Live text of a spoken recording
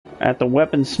at the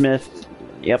weaponsmith.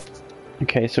 Yep.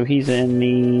 Okay, so he's in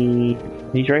the...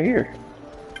 He's right here.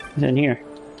 He's in here.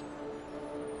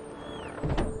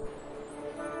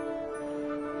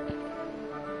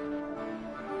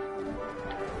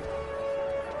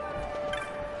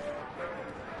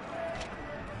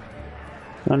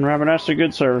 Unrabbit, that's a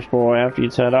good service, boy. After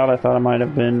you'd set out, I thought I might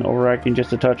have been overacting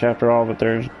just a touch after all, but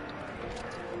there's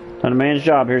done a man's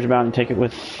job. Here's about and take it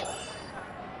with...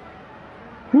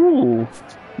 Ooh.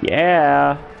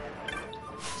 Yeah.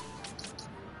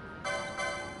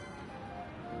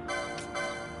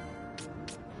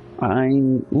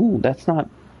 Ooh, that's not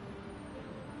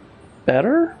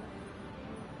better?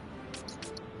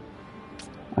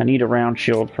 I need a round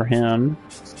shield for him.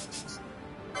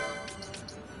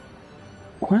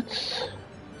 What?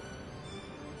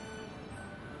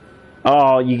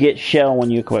 Oh, you get shell when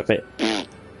you equip it.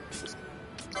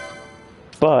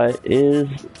 But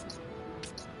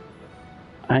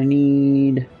I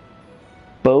need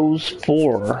bows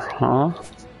 4, huh?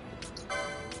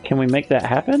 Can we make that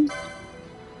happen?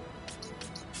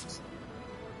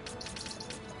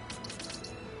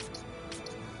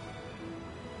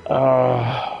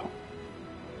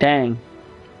 Dang.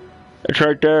 It's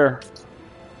right there.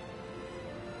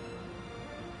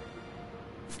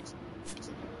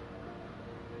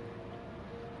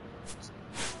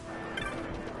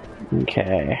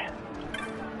 Okay.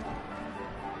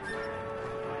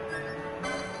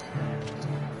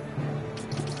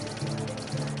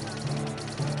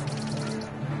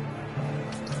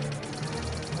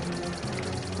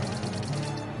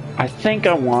 I think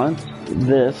I want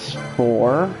this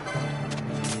for...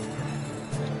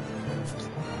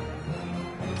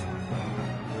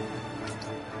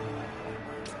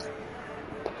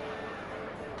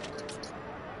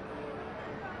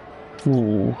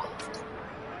 Ooh.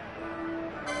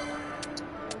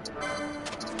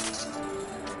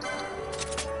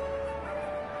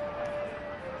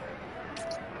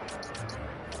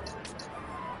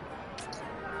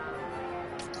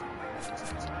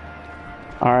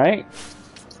 Alright.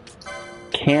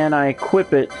 Can I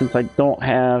equip it since I don't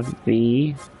have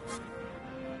the...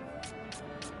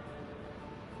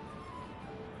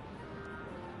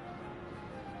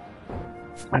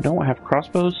 I don't have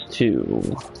crossbows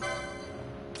 2.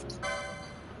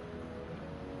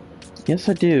 Yes,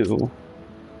 I do.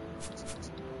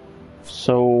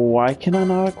 So why can I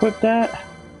not equip that?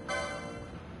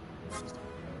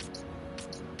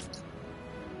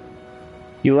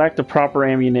 You lack the proper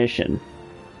ammunition.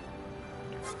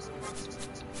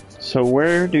 So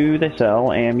where do they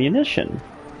sell ammunition?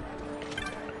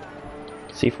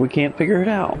 See if we can't figure it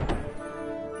out.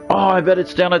 Oh, I bet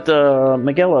it's down at the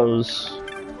Miguelos.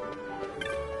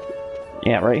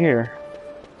 Yeah, right here.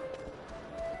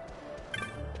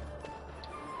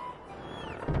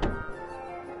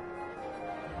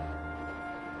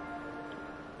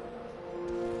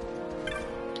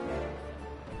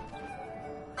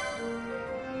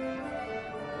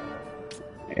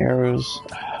 Arrows.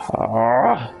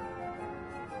 Ah.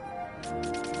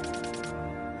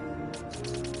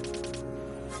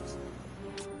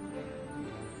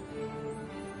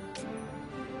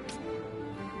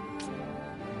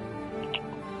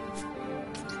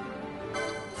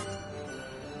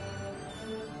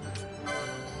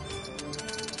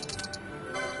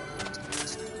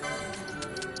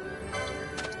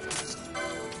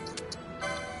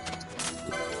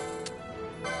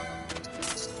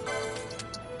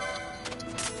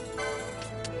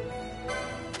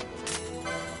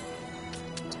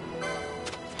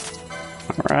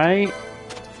 Right.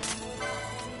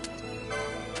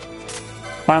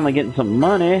 Finally getting some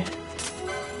money.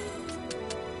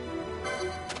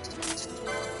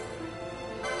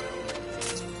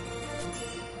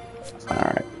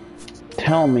 Alright.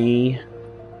 Tell me.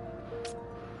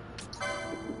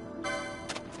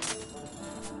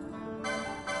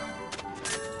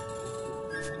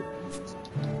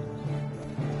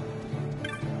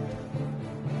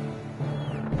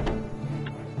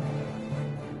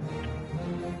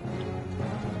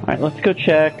 Alright, let's go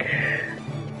check.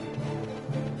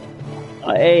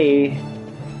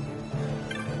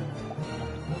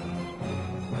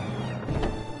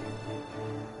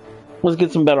 Let's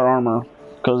get some better armor,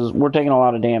 because we're taking a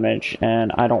lot of damage,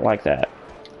 and I don't like that.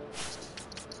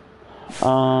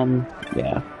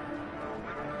 Yeah.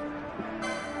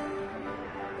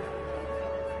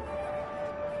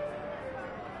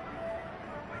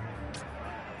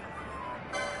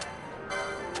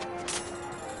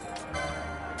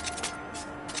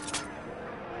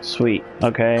 Sweet.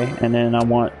 Okay, and then I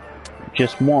want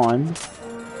just one.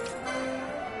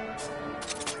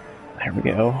 There we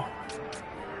go.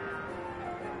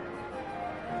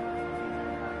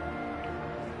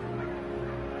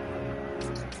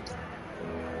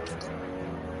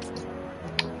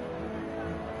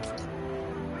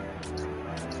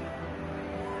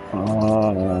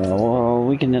 Well,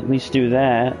 we can at least do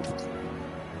that.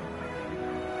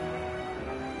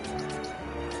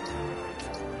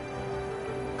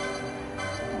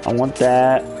 I want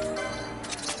that.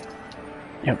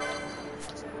 Yep.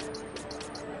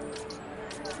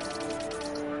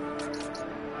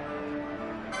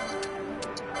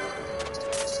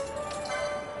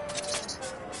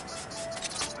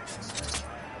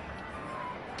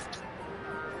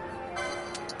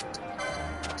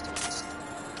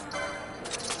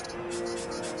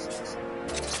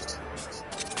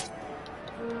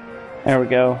 There we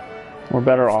go. We're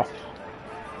better off.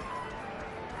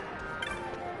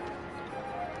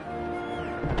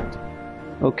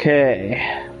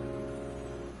 Okay.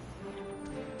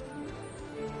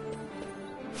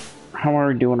 How are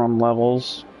we doing on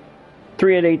levels?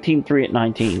 3 at 18, 3 at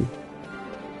 19.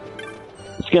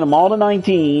 Let's get them all to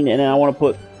 19, and then I want to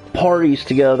put parties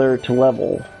together to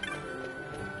level.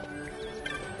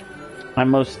 I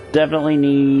most definitely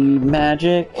need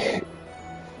magic.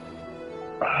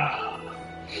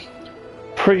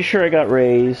 Pretty sure I got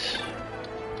raise.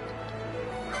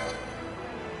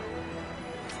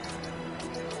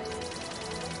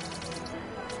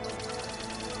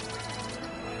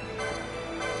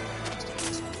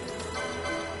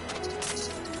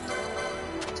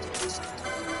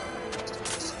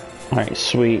 Alright,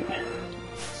 sweet.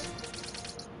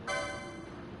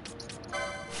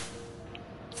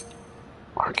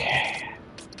 Okay.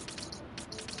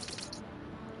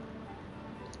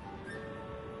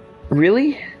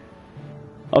 Really?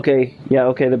 Okay, yeah,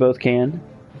 okay, they both can.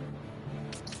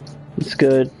 It's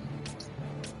good.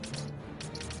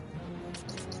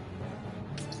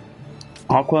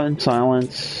 Aqua and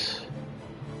silence.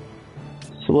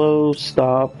 Slow,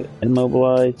 stop,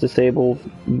 immobilize, disable,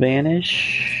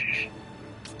 vanish,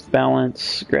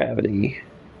 balance, gravity.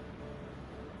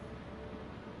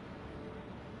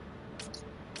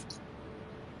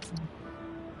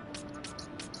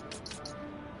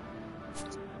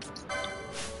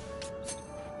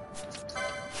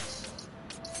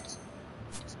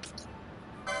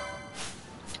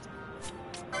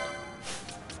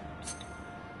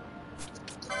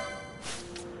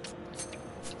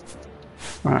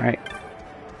 Alright.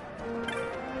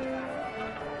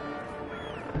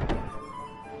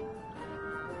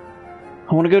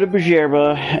 I want to go to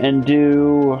Bajerba and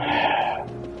do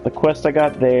the quest I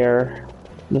got there.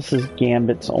 This is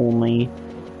Gambits only.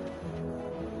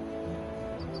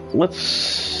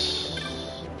 Let's...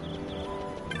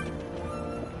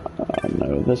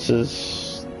 no,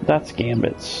 that's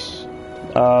Gambits.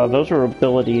 Those are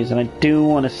abilities, and I do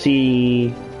want to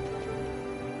see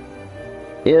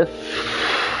if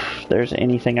there's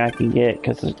anything I can get,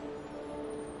 because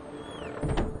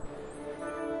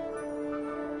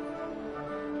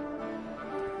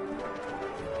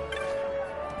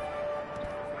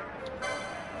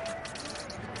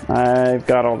I've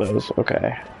got all those.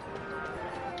 Okay.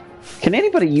 Can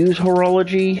anybody use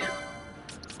horology?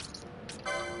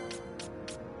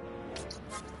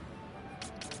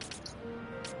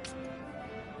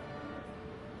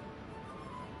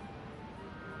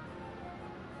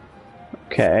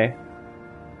 Okay.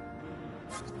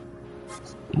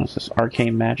 What's this?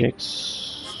 Arcane magics.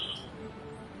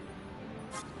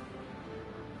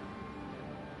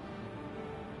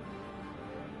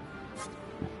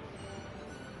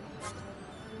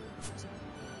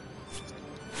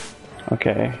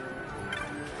 Okay.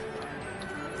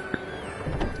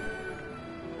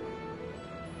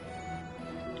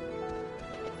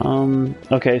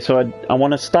 Okay, so I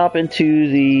want to stop into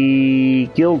the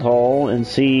guild hall and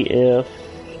see if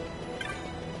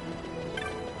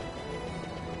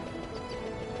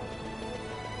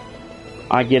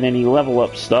I get any level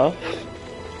up stuff.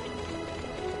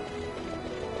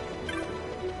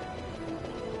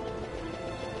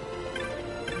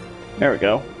 There we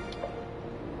go.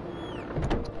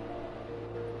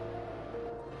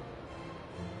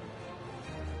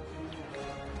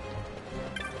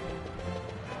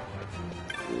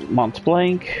 Mont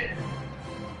Blanc.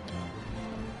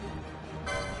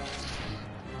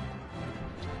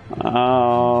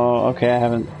 Oh, okay, I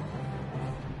haven't.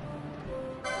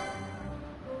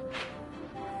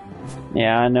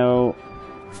 Yeah, I know.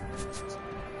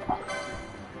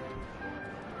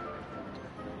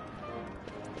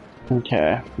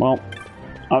 Okay, well,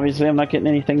 obviously I'm not getting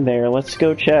anything there. Let's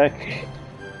go check.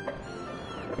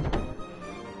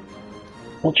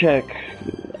 We'll check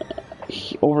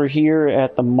over here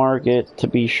at the market to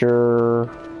be sure.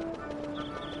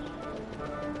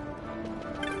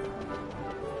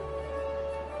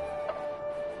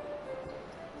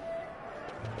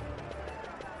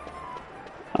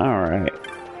 Alright.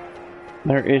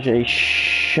 There is a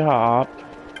shop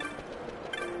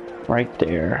right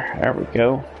there. There we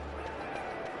go.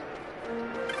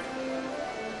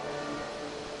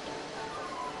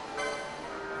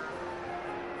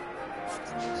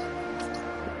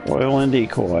 Oil and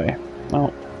decoy.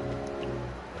 Well.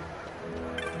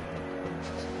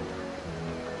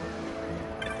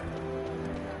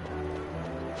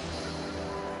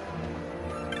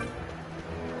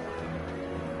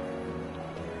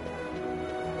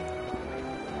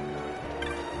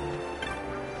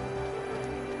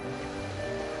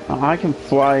 I can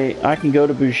fly, I can go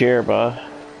to Bujerba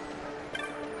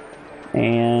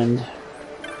and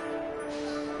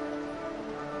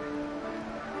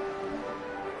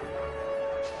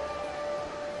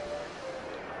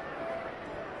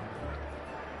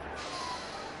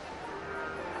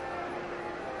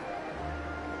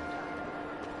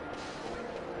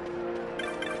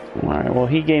alright, well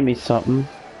he gave me something.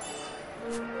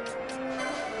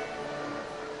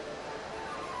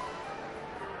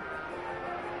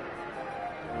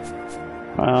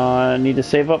 I need to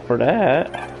save up for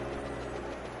that.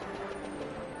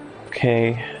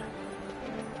 Okay.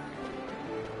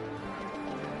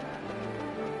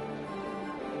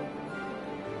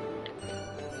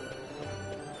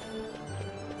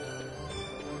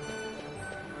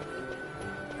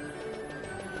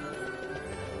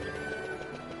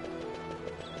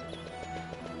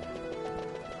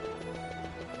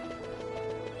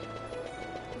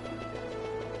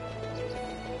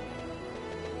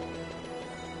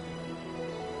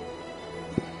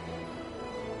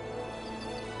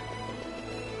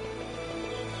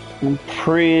 I'm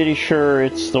pretty sure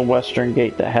it's the western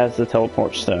gate that has the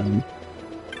teleport stone.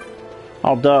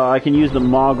 Oh duh, I can use the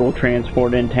Moggle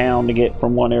transport in town to get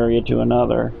from one area to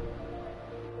another.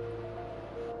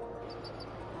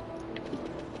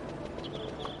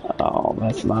 Oh,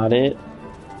 that's not it.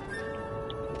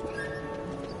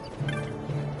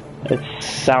 It's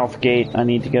South Gate I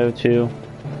need to go to.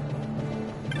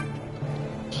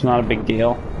 It's not a big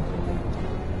deal.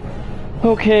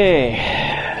 Okay.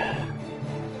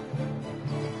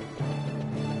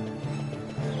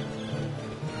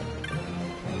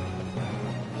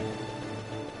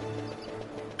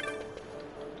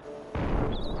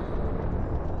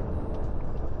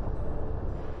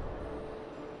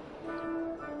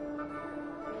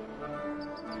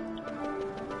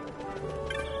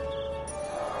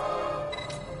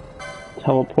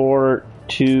 Teleport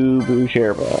to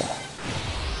Bujerba.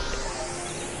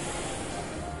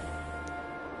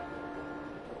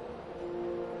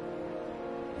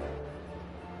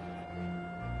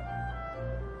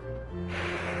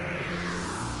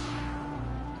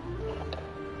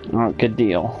 Oh, good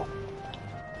deal.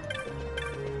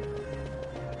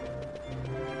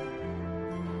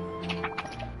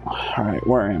 Alright,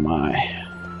 where am I?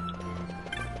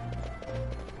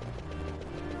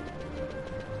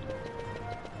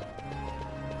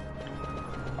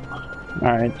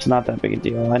 Alright, it's not that big a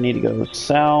deal. I need to go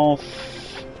south.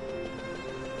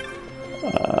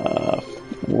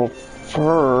 Well,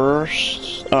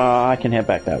 first, I can head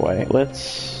back that way.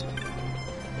 Let's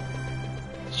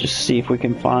just see if we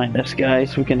can find this guy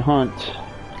so we can hunt.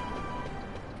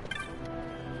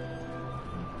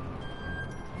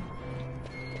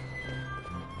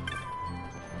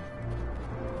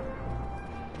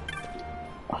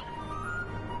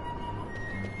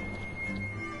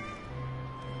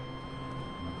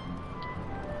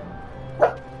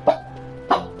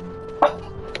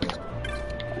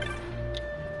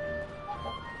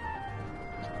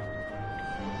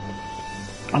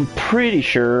 I'm pretty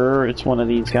sure it's one of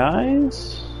these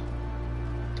guys.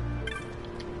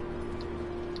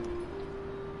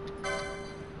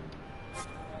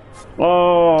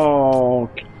 Oh,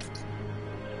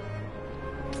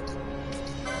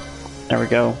 there we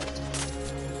go.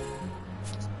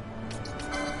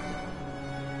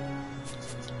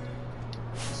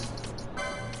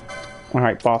 All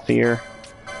right, Bothier.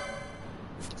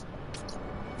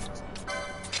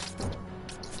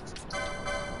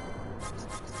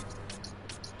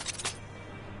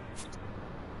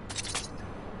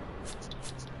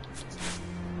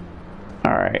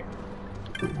 Alright.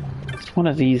 It's one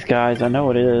of these guys, I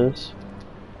know it is.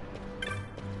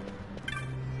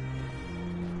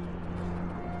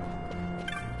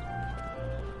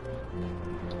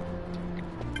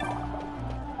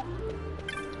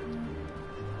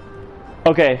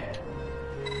 Okay.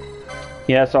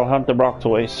 Yes, I'll hunt the Brock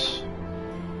toys.